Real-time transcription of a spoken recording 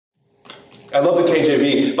I love the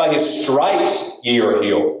KJV. By his stripes ye are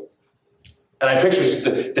healed. And I picture just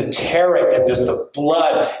the tearing and just the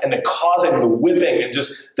blood and the causing, the whipping and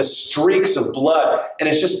just the streaks of blood. And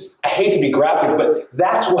it's just, I hate to be graphic, but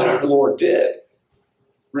that's what our Lord did.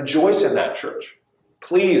 Rejoice in that, church.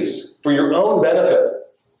 Please, for your own benefit.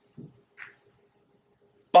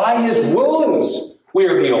 By his wounds we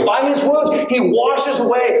are healed. By his wounds, he washes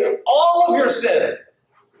away all of your sin.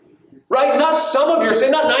 Right? Not some of your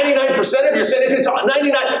sin, not 99% of your sin. If it's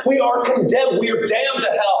 99, we are condemned. We are damned to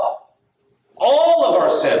hell. All of our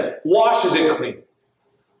sin washes it clean.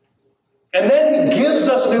 And then he gives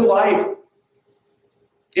us new life.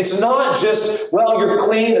 It's not just, well, you're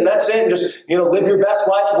clean and that's it. Just, live your best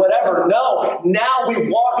life, whatever. No, now we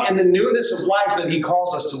walk in the newness of life that he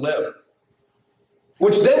calls us to live.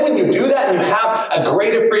 Which then when you do that and you have a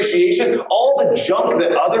great appreciation, all the junk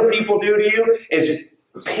that other people do to you is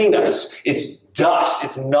peanuts. It's dust.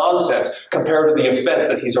 It's nonsense compared to the offense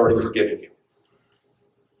that he's already forgiven you.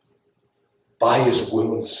 By his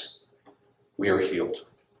wounds, we are healed.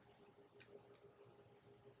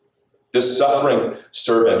 This suffering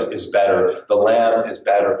servant is better. The Lamb is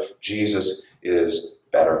better. Jesus is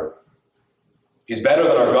better. He's better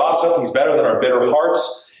than our gossip. He's better than our bitter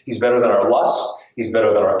hearts. He's better than our lust. He's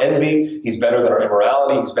better than our envy. He's better than our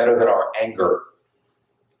immorality. He's better than our anger.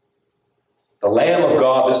 The Lamb of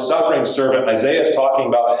God, this suffering servant, Isaiah is talking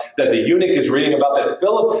about, that the eunuch is reading about, that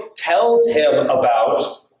Phillip tells him about.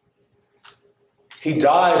 He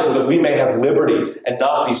dies so that we may have liberty and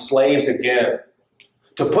not be slaves again.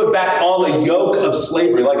 To put back on the yoke of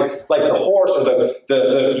slavery, like the horse or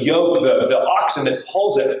the yoke, the oxen that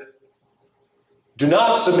pulls it. Do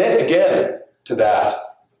not submit again to that,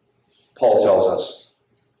 Paul tells us.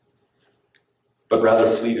 But rather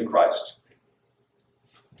flee to Christ.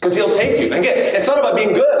 Because he'll take you. Again, it's not about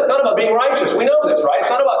being good. It's not about being righteous. We know this, right?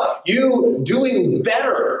 It's not about you doing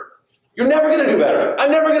better. You're never going to do better.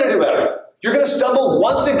 I'm never going to do better. You're going to stumble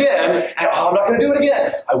once again, and I'm not going to do it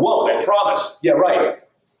again. I won't, I promise. Yeah, right.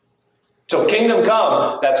 Till kingdom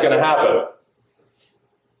come, that's going to happen.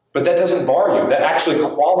 But that doesn't bar you. That actually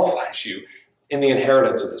qualifies you in the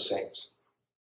inheritance of the saints.